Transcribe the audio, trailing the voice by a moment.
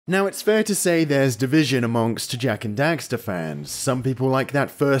Now, it's fair to say there's division amongst Jak and Daxter fans. Some people like that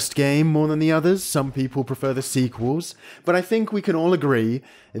first game more than the others, some people prefer the sequels, but I think we can all agree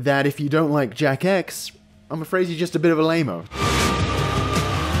that if you don't like Jak X, I'm afraid you're just a bit of a lame-o.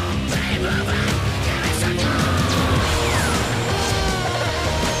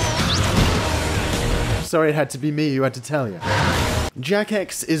 Sorry it had to be me who had to tell you. Jak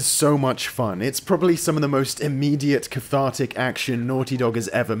X is so much fun. It's probably some of the most immediate, cathartic action Naughty Dog has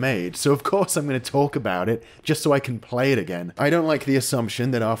ever made, so of course I'm going to talk about it, just so I can play it again. I don't like the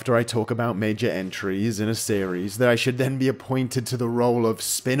assumption that after I talk about major entries in a series, that I should then be appointed to the role of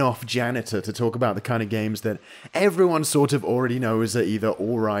spin-off janitor to talk about the kind of games that everyone sort of already knows are either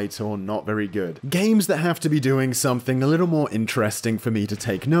alright or not very good. Games that have to be doing something a little more interesting for me to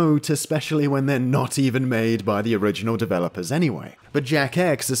take note, especially when they're not even made by the original developers anyway. But Jak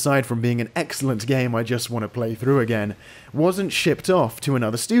X, aside from being an excellent game I just want to play through again, wasn't shipped off to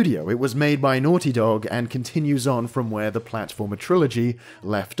another studio. It was made by Naughty Dog and continues on from where the platformer trilogy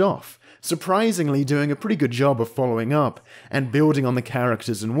left off, surprisingly doing a pretty good job of following up and building on the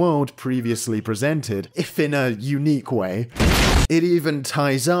characters and world previously presented, if in a unique way. It even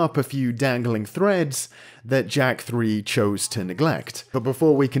ties up a few dangling threads that Jak 3 chose to neglect. But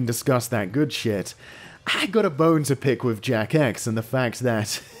before we can discuss that good shit, I got a bone to pick with Jak X and the fact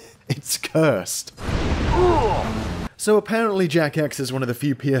that it's cursed. So apparently Jak X is one of the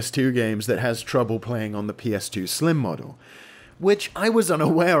few PS2 games that has trouble playing on the PS2 Slim model, which I was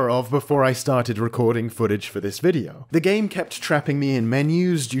unaware of before I started recording footage for this video. The game kept trapping me in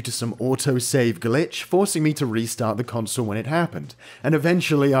menus due to some autosave glitch, forcing me to restart the console when it happened, and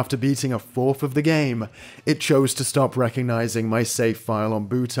eventually, after beating a fourth of the game, it chose to stop recognizing my save file on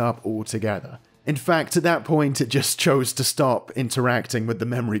boot up altogether. In fact, at that point, it just chose to stop interacting with the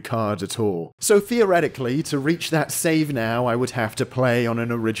memory card at all. So theoretically, to reach that save now, I would have to play on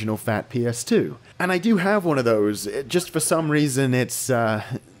an original fat PS2. And I do have one of those, just for some reason it's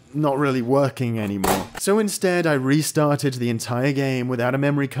not really working anymore. So instead, I restarted the entire game without a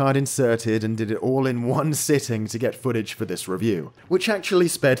memory card inserted and did it all in one sitting to get footage for this review, which actually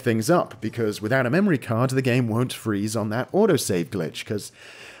sped things up, because without a memory card, the game won't freeze on that autosave glitch, because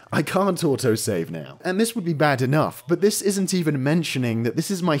I can't autosave now. And this would be bad enough, but this isn't even mentioning that this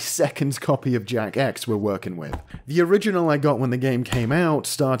is my second copy of Jak X we're working with. The original I got when the game came out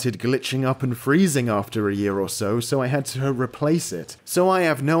started glitching up and freezing after a year or so I had to replace it. So I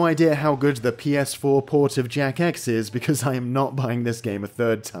have no idea how good the PS4 port of Jak X is, because I am not buying this game a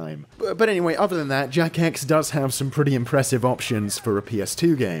third time. But anyway, other than that, Jak X does have some pretty impressive options for a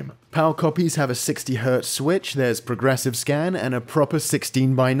PS2 game. PAL copies have a 60Hz switch, there's progressive scan, and a proper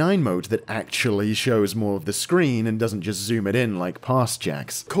 16:9 mode that actually shows more of the screen and doesn't just zoom it in like past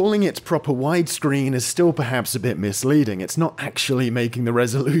Jaks. Calling it proper widescreen is still perhaps a bit misleading. It's not actually making the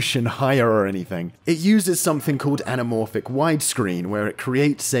resolution higher or anything. It uses something called anamorphic widescreen, where it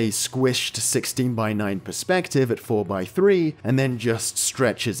creates a squished 16:9 perspective at 4:3 and then just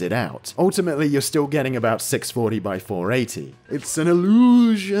stretches it out. Ultimately, you're still getting about 640x480. It's an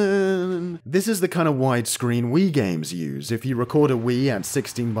illusion. This is the kind of widescreen Wii games use. If you record a Wii at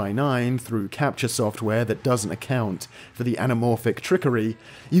 16:9 through capture software that doesn't account for the anamorphic trickery,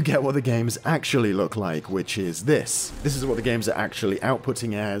 you get what the games actually look like, which is this. This is what the games are actually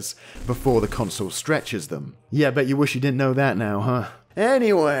outputting as before the console stretches them. Yeah, bet you wish you didn't know that now, huh?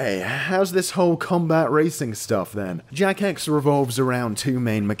 Anyway, how's this whole combat racing stuff then? Jak X revolves around two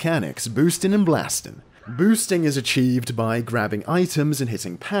main mechanics, boosting and blasting. Boosting is achieved by grabbing items and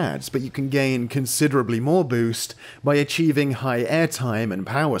hitting pads, but you can gain considerably more boost by achieving high airtime and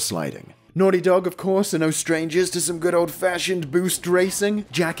power sliding. Naughty Dog, of course, are no strangers to some good old-fashioned boost racing.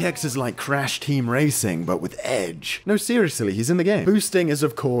 Jak X is like Crash Team Racing, but with edge. No, seriously, he's in the game. Boosting is,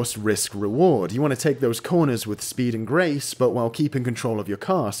 of course, risk-reward. You want to take those corners with speed and grace, but while keeping control of your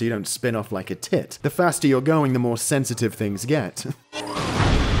car so you don't spin off like a tit. The faster you're going, the more sensitive things get.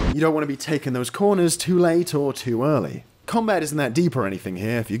 You don't want to be taking those corners too late or too early. Combat isn't that deep or anything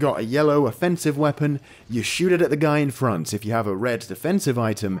here. If you got a yellow offensive weapon, you shoot it at the guy in front. If you have a red defensive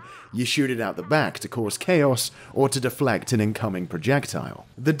item, you shoot it out the back to cause chaos or to deflect an incoming projectile.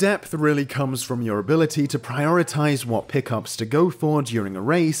 The depth really comes from your ability to prioritize what pickups to go for during a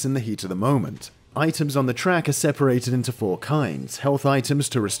race in the heat of the moment. Items on the track are separated into 4 kinds: health items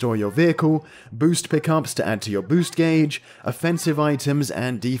to restore your vehicle, boost pickups to add to your boost gauge, offensive items,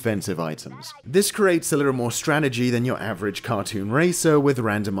 and defensive items. This creates a little more strategy than your average cartoon racer with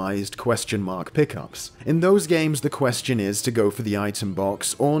randomized question mark pickups. In those games, the question is to go for the item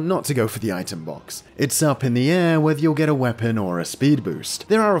box or not to go for the item box. It's up in the air whether you'll get a weapon or a speed boost.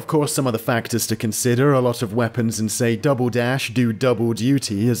 There are of course some other factors to consider. A lot of weapons in say Double Dash do double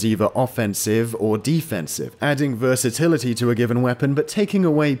duty as either offensive or defensive, adding versatility to a given weapon but taking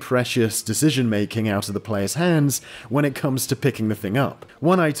away precious decision making out of the player's hands when it comes to picking the thing up.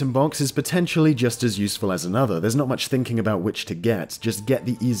 One item box is potentially just as useful as another. There's not much thinking about which to get, just get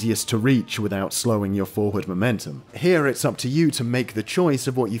the easiest to reach without slowing your forward momentum. Here it's up to you to make the choice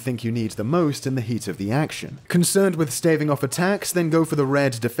of what you think you need the most in the heat of the action. Concerned with staving off attacks? Then go for the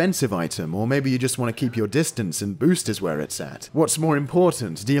red defensive item, or maybe you just want to keep your distance and boost is where it's at. What's more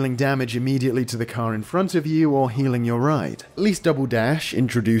important, dealing damage immediately to the car in front of you or healing your ride? At least Double Dash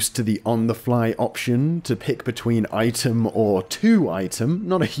introduced to the on-the-fly option to pick between item or 2 item.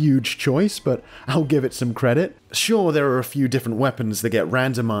 Not a huge choice, but I'll give it some credit. Sure, there are a few different weapons that get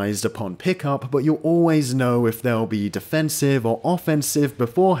randomized upon pickup, but you'll always know if they'll be defensive or offensive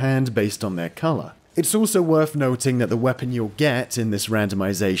beforehand based on their color. It's also worth noting that the weapon you'll get in this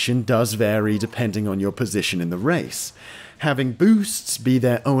randomization does vary depending on your position in the race. Having boosts be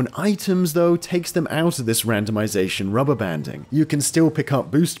their own items, though, takes them out of this randomization rubber banding. You can still pick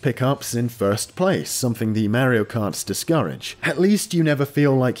up boost pickups in first place, something the Mario Karts discourage. At least you never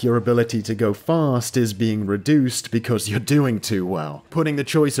feel like your ability to go fast is being reduced because you're doing too well. Putting the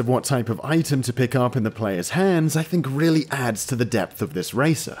choice of what type of item to pick up in the player's hands, I think really adds to the depth of this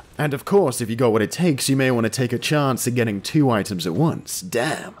racer. And of course, if you got what it takes, you may want to take a chance at getting 2 items at once.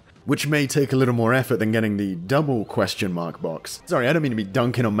 Damn. Which may take a little more effort than getting the double question mark box. Sorry, I don't mean to be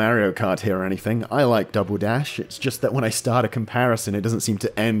dunking on Mario Kart here or anything. I like Double Dash, it's just that when I start a comparison it doesn't seem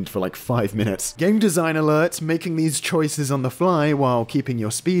to end for like 5 minutes. Game design alert, making these choices on the fly while keeping your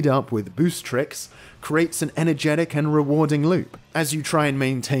speed up with boost tricks creates an energetic and rewarding loop, as you try and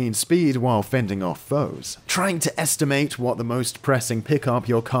maintain speed while fending off foes. Trying to estimate what the most pressing pickup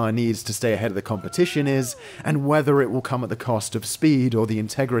your car needs to stay ahead of the competition is, and whether it will come at the cost of speed or the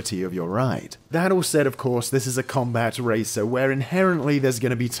integrity of your ride. That all said, of course, this is a combat racer where inherently there's going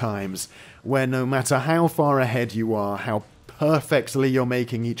to be times where no matter how far ahead you are, how perfectly you're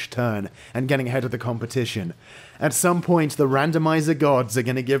making each turn and getting ahead of the competition, at some point the randomizer gods are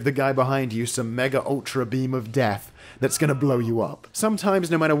going to give the guy behind you some mega ultra beam of death that's going to blow you up.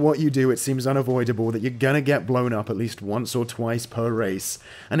 Sometimes, no matter what you do, it seems unavoidable that you're going to get blown up at least once or twice per race,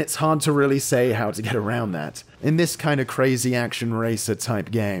 and it's hard to really say how to get around that in this kind of crazy action racer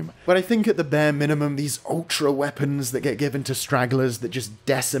type game. But I think at the bare minimum, these ultra weapons that get given to stragglers that just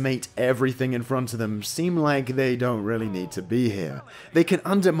decimate everything in front of them seem like they don't really need to be here. They can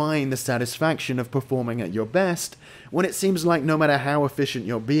undermine the satisfaction of performing at your best when it seems like no matter how efficient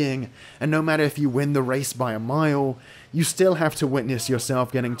you're being, and no matter if you win the race by a mile, you still have to witness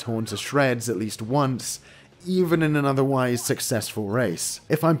yourself getting torn to shreds at least once, even in an otherwise successful race.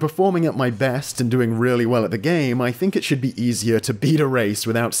 If I'm performing at my best and doing really well at the game, I think it should be easier to beat a race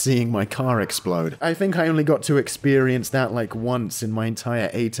without seeing my car explode. I think I only got to experience that like once in my entire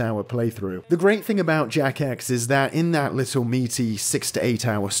 8-hour playthrough. The great thing about Jak X is that in that little meaty 6 to 8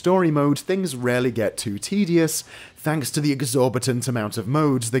 hour story mode, things rarely get too tedious, thanks to the exorbitant amount of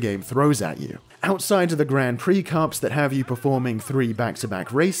modes the game throws at you. Outside of the Grand Prix Cups that have you performing 3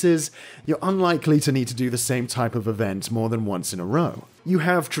 back-to-back races, you're unlikely to need to do the same type of event more than once in a row. You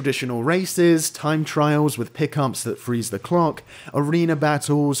have traditional races, time trials with pickups that freeze the clock, arena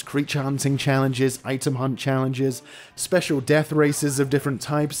battles, creature hunting challenges, item hunt challenges, special death races of different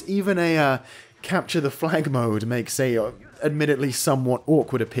types, even a capture the flag mode makes a admittedly somewhat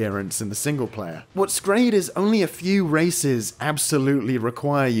awkward appearance in the single player. What's great is only a few races absolutely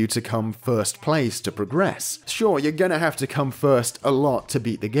require you to come first place to progress. Sure, you're gonna have to come first a lot to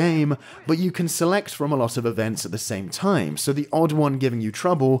beat the game, but you can select from a lot of events at the same time, so the odd one giving you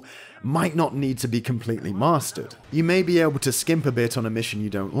trouble might not need to be completely mastered. You may be able to skimp a bit on a mission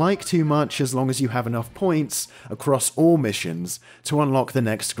you don't like too much as long as you have enough points across all missions to unlock the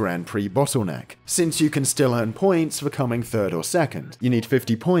next Grand Prix bottleneck, since you can still earn points for coming third or second. You need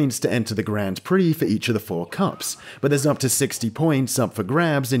 50 points to enter the Grand Prix for each of the 4 cups, but there's up to 60 points up for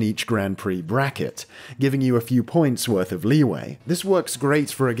grabs in each Grand Prix bracket, giving you a few points worth of leeway. This works great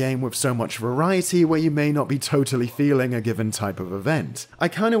for a game with so much variety where you may not be totally feeling a given type of event. I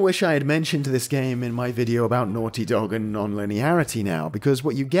kinda wish I had mentioned this game in my video about Naughty Dog and non-linearity now, because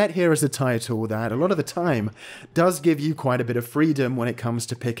what you get here is a title that, a lot of the time, does give you quite a bit of freedom when it comes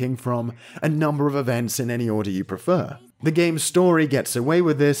to picking from a number of events in any order you prefer. The game's story gets away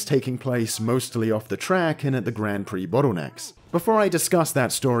with this, taking place mostly off the track and at the Grand Prix bottlenecks. Before I discuss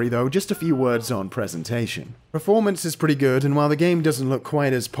that story though, just a few words on presentation. Performance is pretty good, and while the game doesn't look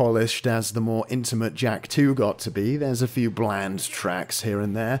quite as polished as the more intimate Jak 2 got to be, there's a few bland tracks here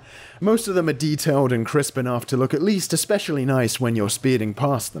and there. Most of them are detailed and crisp enough to look at least especially nice when you're speeding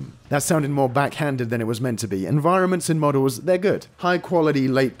past them. That sounded more backhanded than it was meant to be. Environments and models, they're good. High quality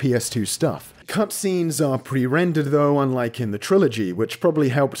late PS2 stuff. Cutscenes are pre-rendered though, unlike in the trilogy, which probably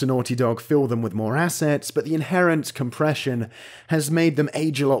helped Naughty Dog fill them with more assets, but the inherent compression has made them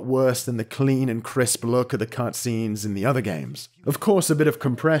age a lot worse than the clean and crisp look of the cutscenes in the other games. Of course, a bit of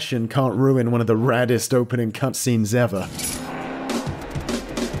compression can't ruin one of the raddest opening cutscenes ever.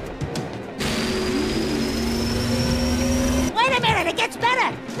 Wait a minute, it gets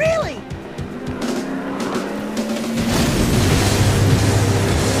better! Really?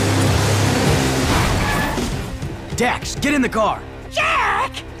 Dax, get in the car!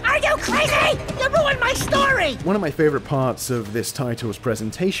 Jak! Are you crazy? You ruined my story! One of my favorite parts of this title's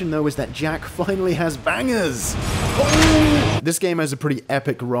presentation though is that Jak finally has bangers! Oh! This game has a pretty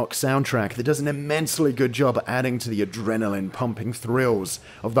epic rock soundtrack that does an immensely good job at adding to the adrenaline-pumping thrills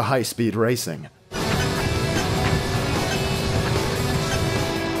of the high-speed racing.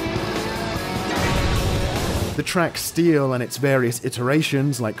 The track Steel and its various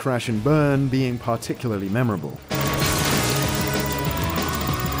iterations like Crash and Burn being particularly memorable.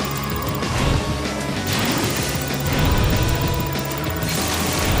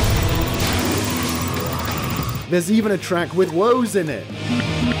 There's even a track with woes in it.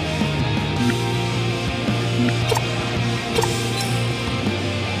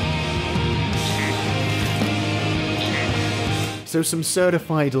 So some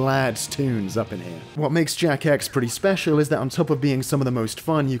certified lads tunes up in here. What makes Jak X pretty special is that on top of being some of the most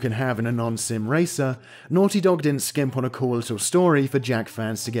fun you can have in a non-sim racer, Naughty Dog didn't skimp on a cool little story for Jak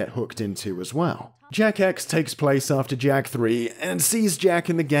fans to get hooked into as well. Jak X takes place after Jak 3 and sees Jak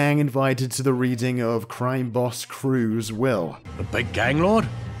and the gang invited to the reading of crime boss Crew's will. The big gang lord?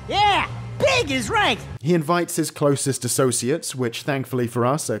 Yeah! Big is right! He invites his closest associates, which thankfully for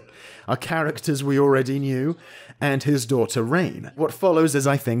us are characters we already knew, and his daughter Rain. What follows is,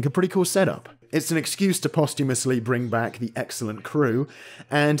 I think, a pretty cool setup. It's an excuse to posthumously bring back the excellent Crew,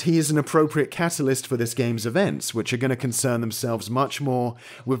 and he is an appropriate catalyst for this game's events, which are going to concern themselves much more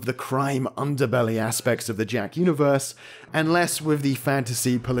with the crime underbelly aspects of the Jak universe, and less with the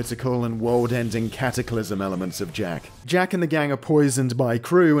fantasy, political, and world-ending cataclysm elements of Jak. Jak and the gang are poisoned by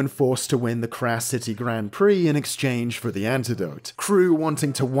Crew and forced to win the Crash City Grand Prix in exchange for the antidote. Crew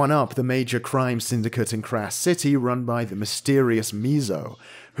wanting to one-up the major crime syndicate in Crash City run by the mysterious Mizo,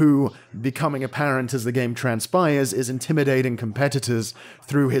 who, becoming apparent as the game transpires, is intimidating competitors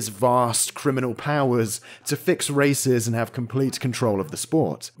through his vast criminal powers to fix races and have complete control of the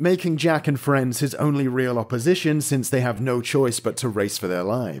sport, making Jak and friends his only real opposition since they have no choice but to race for their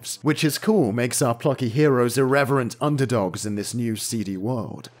lives. Which is cool, makes our plucky heroes irreverent underdogs in this new seedy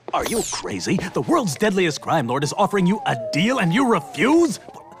world. Are you crazy? The world's deadliest crime lord is offering you a deal and you refuse?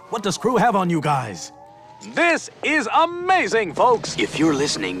 What does Crew have on you guys? This is amazing, folks! If you're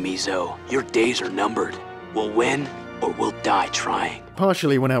listening, Mizo, your days are numbered. We'll win, or we'll die trying.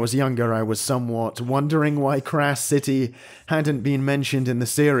 Partially when I was younger, I was somewhat wondering why Crash City hadn't been mentioned in the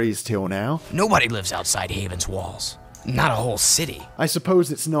series till now. Nobody lives outside Haven's walls. Not a whole city. I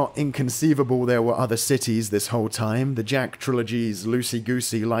suppose it's not inconceivable there were other cities this whole time. The Jak trilogy's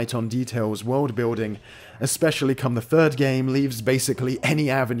loosey-goosey, light-on-details world-building, especially come the third game, leaves basically any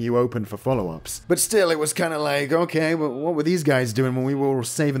avenue open for follow-ups. But still, it was kind of like, okay, well, what were these guys doing when we were all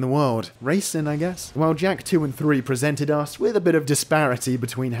saving the world? Racing, I guess? While Jak 2 and 3 presented us with a bit of disparity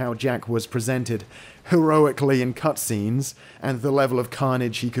between how Jak was presented heroically in cutscenes and the level of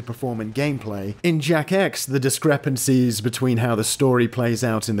carnage he could perform in gameplay, in Jak X, the discrepancies between how the story plays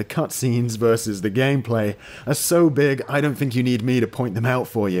out in the cutscenes versus the gameplay are so big, I don't think you need me to point them out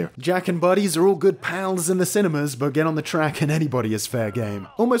for you. Jak and buddies are all good pals in the cinemas, but get on the track and anybody is fair game.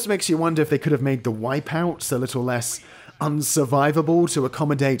 Almost makes you wonder if they could have made the wipeouts a little less unsurvivable to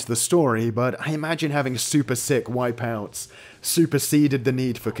accommodate the story, but I imagine having super sick wipeouts superseded the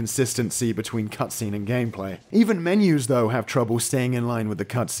need for consistency between cutscene and gameplay. Even menus, though, have trouble staying in line with the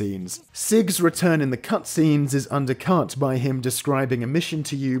cutscenes. Sig's return in the cutscenes is undercut by him describing a mission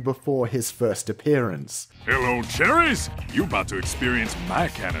to you before his first appearance. Hello, cherries! You about to experience my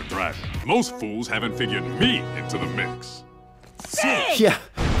kind of driving. Most fools haven't figured me into the mix. Sig! Yeah,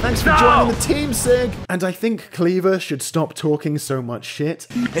 thanks for joining the team, Sig! And I think Cleaver should stop talking so much shit.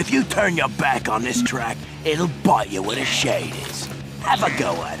 If you turn your back on this track, it'll bite you where the shade is. Have a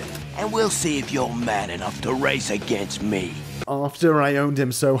go at it, and we'll see if you're man enough to race against me. After I owned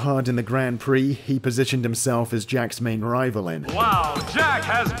him so hard in the Grand Prix, he positioned himself as Jack's main rival in. Wow, Jak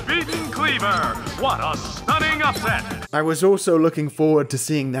has beaten Cleaver! What a stunning upset! I was also looking forward to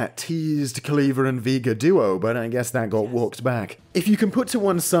seeing that teased Cleaver and Vega duo, but I guess that got walked back. If you can put to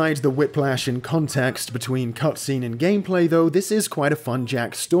one side the whiplash and context between cutscene and gameplay, though, this is quite a fun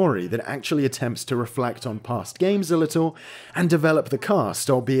Jak story that actually attempts to reflect on past games a little and develop the cast,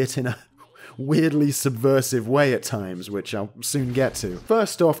 albeit in a weirdly subversive way at times, which I'll soon get to.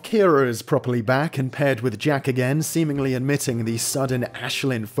 First off, Kira is properly back and paired with Jak again, seemingly admitting the sudden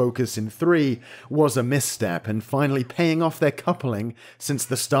Ashlyn focus in 3 was a misstep and finally paying off their coupling since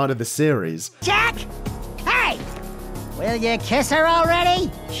the start of the series. Jak! Hey! Will you kiss her already?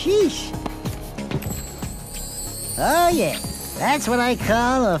 Sheesh. Oh yeah, that's what I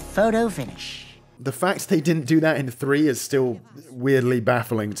call a photo finish. The fact they didn't do that in 3 is still weirdly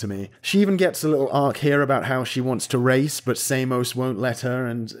baffling to me. She even gets a little arc here about how she wants to race, but Samos won't let her,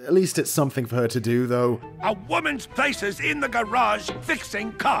 and at least it's something for her to do, though. A woman's place is in the garage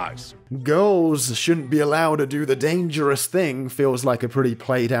fixing cars. Girls shouldn't be allowed to do the dangerous thing feels like a pretty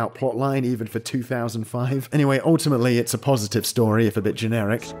played out plotline even for 2005. Anyway, ultimately it's a positive story, if a bit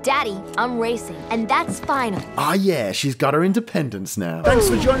generic. Daddy, I'm racing, and that's final. Ah yeah, she's got her independence now. Thanks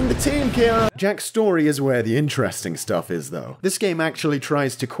for joining the team, Kira! Jak's story is where the interesting stuff is, though. This game actually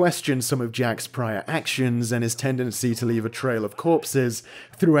tries to question some of Jak's prior actions and his tendency to leave a trail of corpses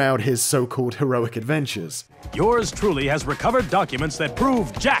throughout his so-called heroic adventures. Yours truly has recovered documents that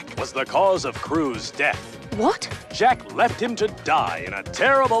prove Jak Was the cause of Crew's death. What? Jak left him to die in a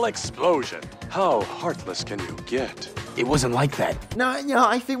terrible explosion. How heartless can you get? It wasn't like that. No, yeah,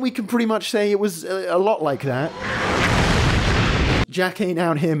 I think we can pretty much say it was a lot like that. Jak ain't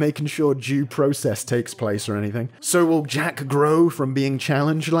out here making sure due process takes place or anything. So will Jak grow from being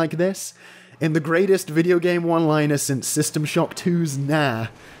challenged like this? In the greatest video game one-liner since System Shock 2's Nah,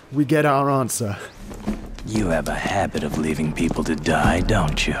 we get our answer. You have a habit of leaving people to die,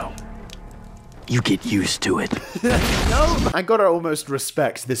 don't you? You get used to it. I gotta almost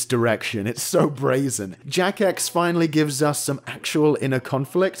respect this direction, it's so brazen. Jak X finally gives us some actual inner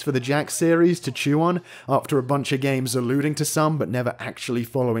conflict for the Jak series to chew on, after a bunch of games alluding to some but never actually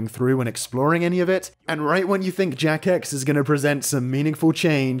following through and exploring any of it. And right when you think Jak X is gonna present some meaningful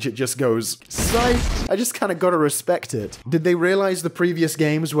change, it just goes, psych! I just kinda gotta respect it. Did they realize the previous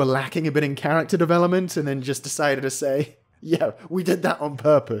games were lacking a bit in character development and then just decided to say, yeah, we did that on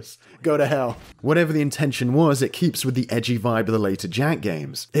purpose. Go to hell. Whatever the intention was, it keeps with the edgy vibe of the later Jak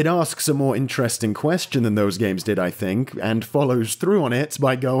games. It asks a more interesting question than those games did, I think, and follows through on it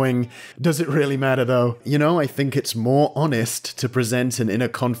by going, does it really matter though? You know, I think it's more honest to present an inner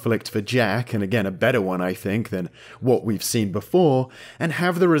conflict for Jak, and again, a better one, I think, than what we've seen before, and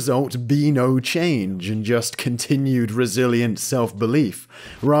have the result be no change and just continued resilient self-belief,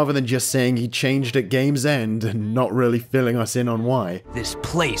 rather than just saying he changed at game's end and not really filling us in on why. This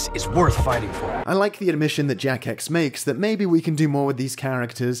place is worth fighting for. I like the admission that Jak X makes that maybe we can do more with these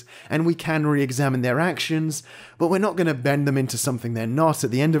characters and we can re-examine their actions, but we're not going to bend them into something they're not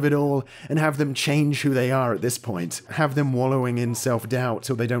at the end of it all and have them change who they are at this point, have them wallowing in self-doubt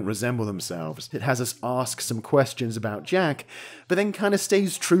till they don't resemble themselves. It has us ask some questions about Jak, but then kind of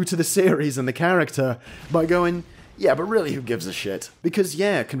stays true to the series and the character by going, yeah, but really, who gives a shit? Because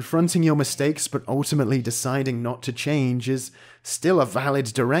yeah, confronting your mistakes but ultimately deciding not to change is still a valid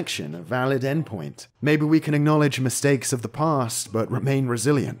direction, a valid endpoint. Maybe we can acknowledge mistakes of the past but remain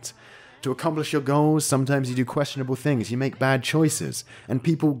resilient. To accomplish your goals, sometimes you do questionable things, you make bad choices, and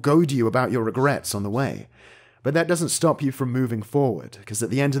people goad you about your regrets on the way. But that doesn't stop you from moving forward, because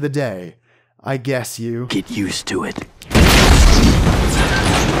at the end of the day, I guess you Get used to it.